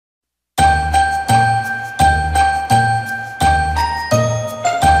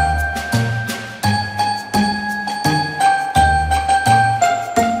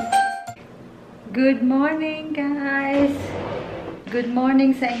Good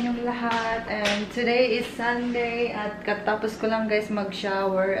morning sa inyong lahat, and today is Sunday at katapos ko lang guys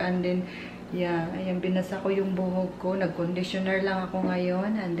mag-shower, and then yeah, ayan, binasa ko yung buhok ko, nag-conditioner lang ako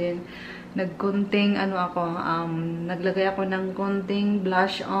ngayon, and then nagkunting naglagay ako ng konting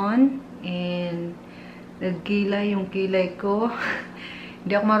blush on, and nagkilay yung kilay ko.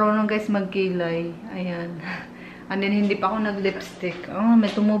 Hindi ako marunong guys magkilay, ayan, and then hindi pa ako nag-lipstick.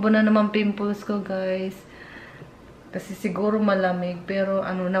 May tumubo na naman pimples ko guys. Kasi siguro malamig, pero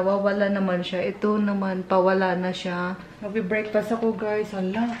nawawala naman siya. Ito naman, pawala na siya. Magbe-breakfast ako guys.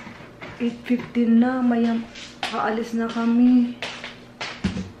 Hala, 8:15 na. Mayam, aalis na kami.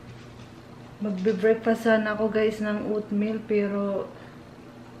 Magbe-breakfast sana ako guys ng oatmeal, pero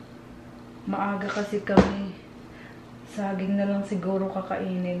maaga kasi kami. Saging na lang siguro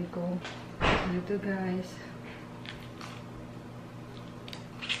kakainin ko. Ito guys.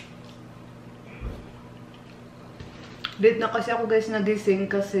 Late na kasi ako guys nagising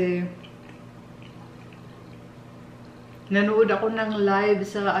kasi nanood ako ng live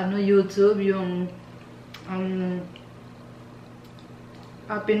sa YouTube, yung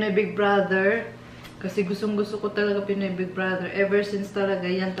Pinoy Big Brother, kasi gustong-gusto ko talaga Pinoy Big Brother. Ever since talaga,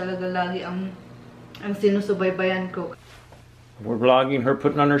 yan talaga lagi ang sinusubaybayan ko. We're vlogging her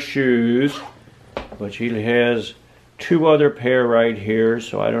putting on her shoes, but she has two other pair right here,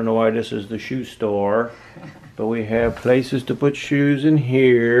 so I don't know why this is the shoe store. But we have places to put shoes in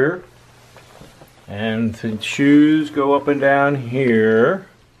here, and the shoes go up and down here,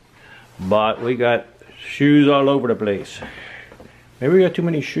 but we got shoes all over the place. Maybe we got too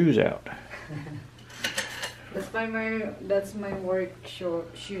many shoes out. That's my work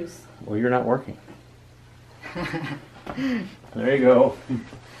shoes. Well, you're not working. There you go.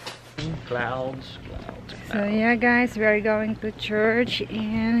 Clouds. So yeah guys, we are going to church,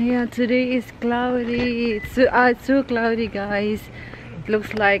 and yeah, today is cloudy. It's so cloudy guys. It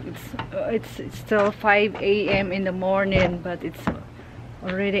looks like it's still 5 a.m. in the morning, but it's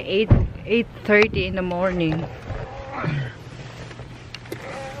already 8:30 in the morning.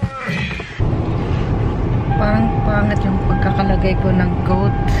 Parang pangit yung pagkakalagay ko ng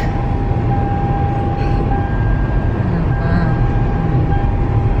coat.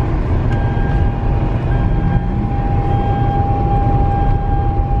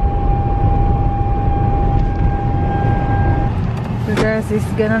 Is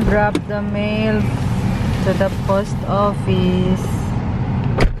gonna drop the mail to the post office.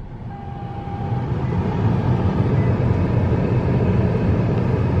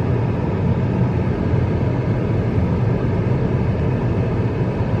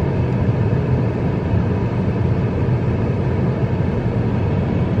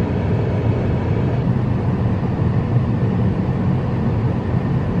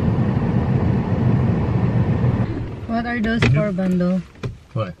 What are those for, Bando?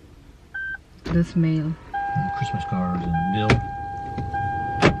 What? This mail. Christmas cards and a bill.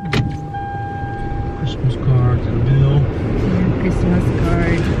 Christmas cards and a bill. Yeah, Christmas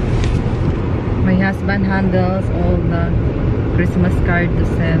card. My husband handles all the Christmas card to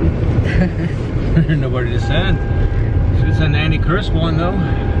send. Nobody to send. Should send Annie Chris one though.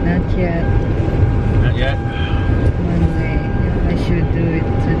 Not yet. Not yet. One day. Yeah, I should do it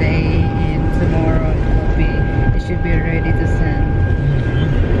today, and tomorrow it should be ready to send.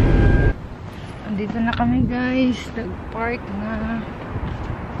 Dito na kami guys, nag-park na.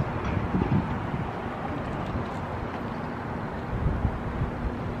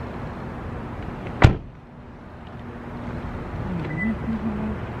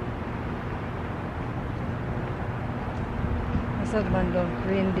 What's that, Bando?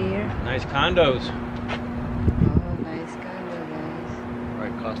 Reindeer? Nice condos. Oh, nice condo guys.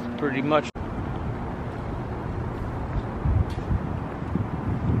 Right, cost pretty much.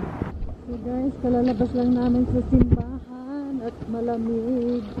 So guys, kalalabas lang namin sa simbahan at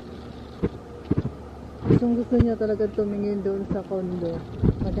malamig. Gusto niya talaga tumingin doon sa condo.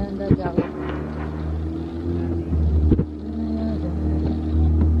 Maganda ako.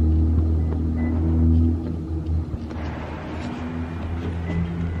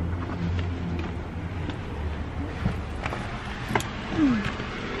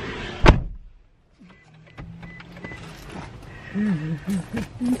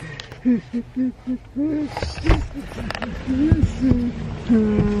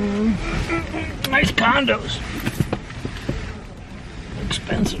 Nice condos.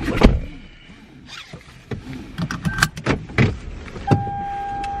 Expensive, but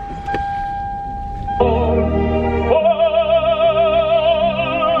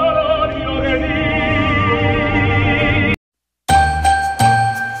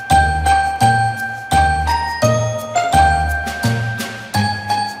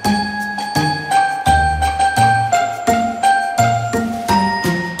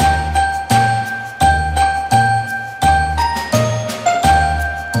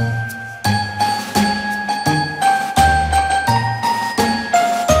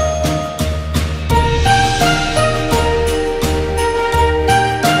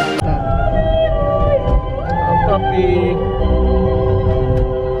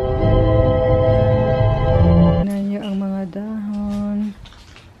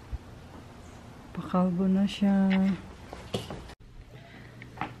nakakalbo na siya.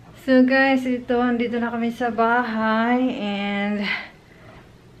 So guys, ito, andito na kami sa bahay and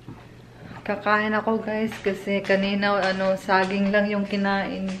kakain ako guys kasi kanina saging lang yung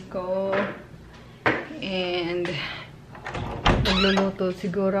kinain ko. And nagluluto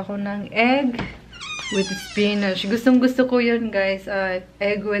siguro ako ng egg with spinach. Gustong gusto ko yun guys,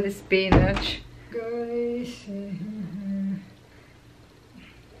 egg with spinach. Guys,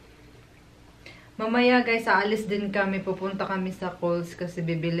 mamaya guys, aalis din kami. Pupunta kami sa Kohl's kasi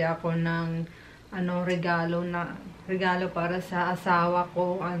bibili ako ng regalo para sa asawa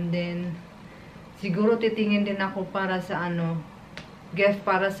ko. And then, siguro titingin din ako para sa gift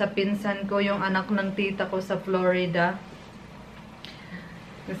para sa pinsan ko, yung anak ng tita ko sa Florida.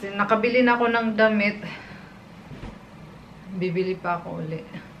 Kasi nakabili na ako ng damit. Bibili pa ako ulit.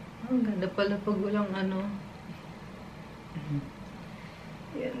 Ang ganda pala pag walang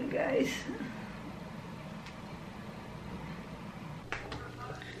Yan guys.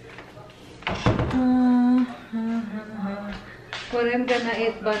 What I'm gonna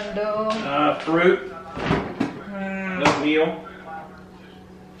eat, Bando? Fruit. No meal.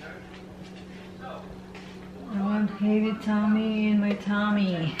 I want heavy tummy in my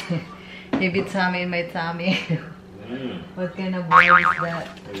tummy. Heavy tummy in my tummy. What kind of word is that?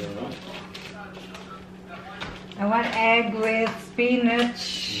 I don't know. I want egg with spinach.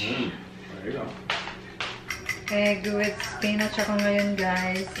 There you go. Egg with spinach ako ngayon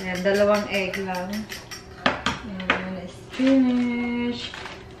guys. Ayan, 2 egg lang. Ayan, spinach.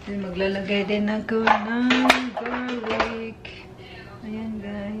 Then maglalagay din ako ng garlic. Ayan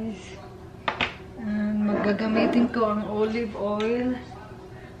guys. And magagamitin ko ang olive oil.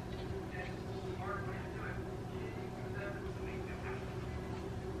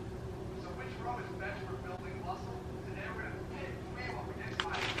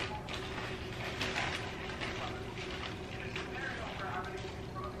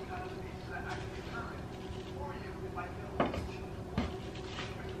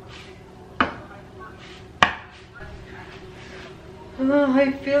 Oh,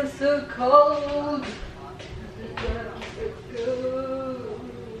 I feel so cold.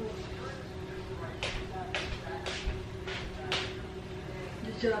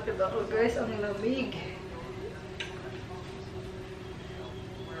 Jacket ako guys, ang lamig.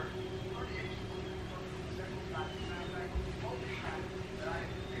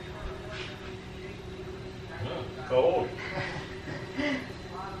 Cold.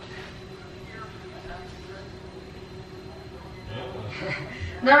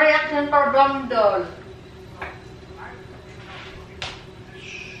 No reaction for Bumdol.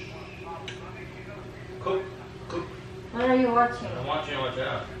 Cook. What are you watching? I'm watching watch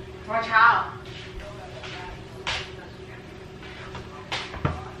out. Watch out.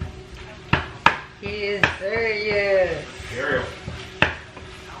 He is serious. Ariel.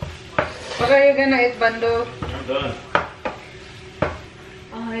 What are you gonna eat, Bando? I'm done.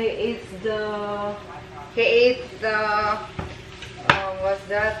 He ate the what's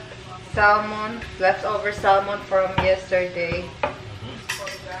that? Salmon, leftover salmon from yesterday.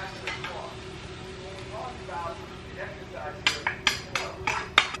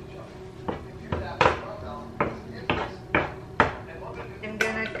 I'm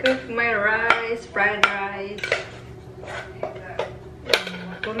gonna cook my rice, fried rice.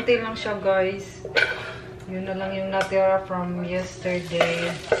 Kunti lang siya guys. Yun na lang yung natira from yesterday.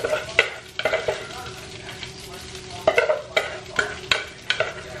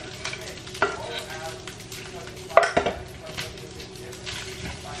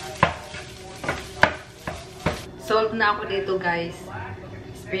 Solved na ako dito guys.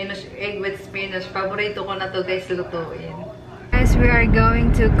 Spinach, egg with spinach. Paborito ko na to guys lutuin. Guys, we are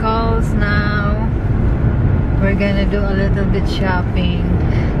going to Kohl's now. We're gonna do a little bit shopping.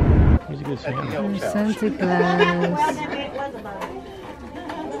 He's a good Santa. Santa Claus.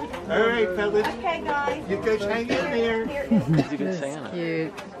 All right, fellas. Okay, guys. You guys hang in there. He's a good Santa.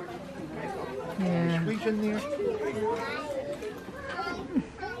 Cute. Yeah. Squeeze in there.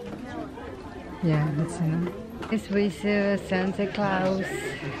 Yeah, that's enough. This was Santa Claus.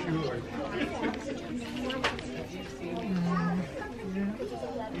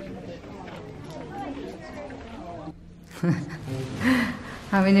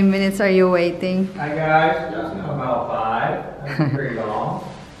 How many minutes are you waiting? Hi guys, just about 5. That's pretty long.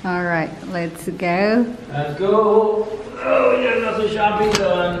 All right, let's go. Let's go. Oh, we got enough shopping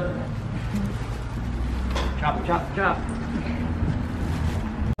done. Chop, chop, chop.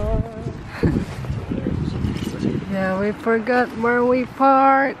 Yeah, we forgot where we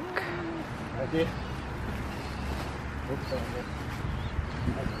park. Right there. Oops,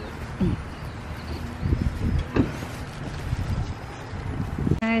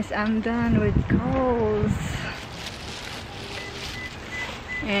 guys, I'm done with calls.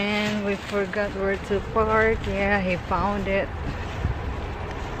 And we forgot where to park. Yeah, he found it.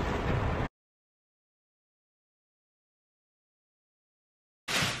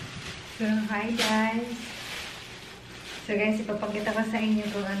 So, hi guys. So guys, ipapakita ko sa inyo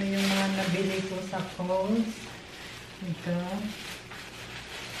kung ano yung mga nabili ko sa Kohl's. Ito.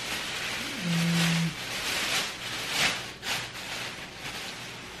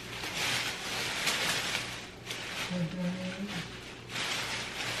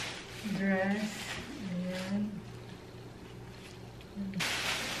 Dress. Ayan.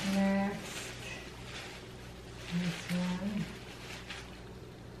 Next. This one.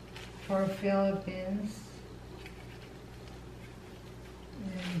 For Philippines.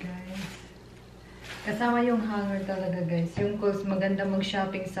 Ayan guys. Kasama yung hanger talaga guys. Yung Kohl's, maganda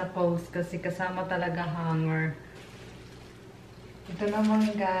mag-shopping sa Kohl's kasi kasama talaga hanger. Ito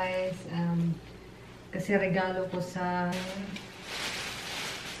naman guys, kasi regalo ko sa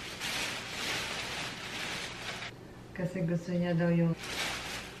kasi gusto niya daw yung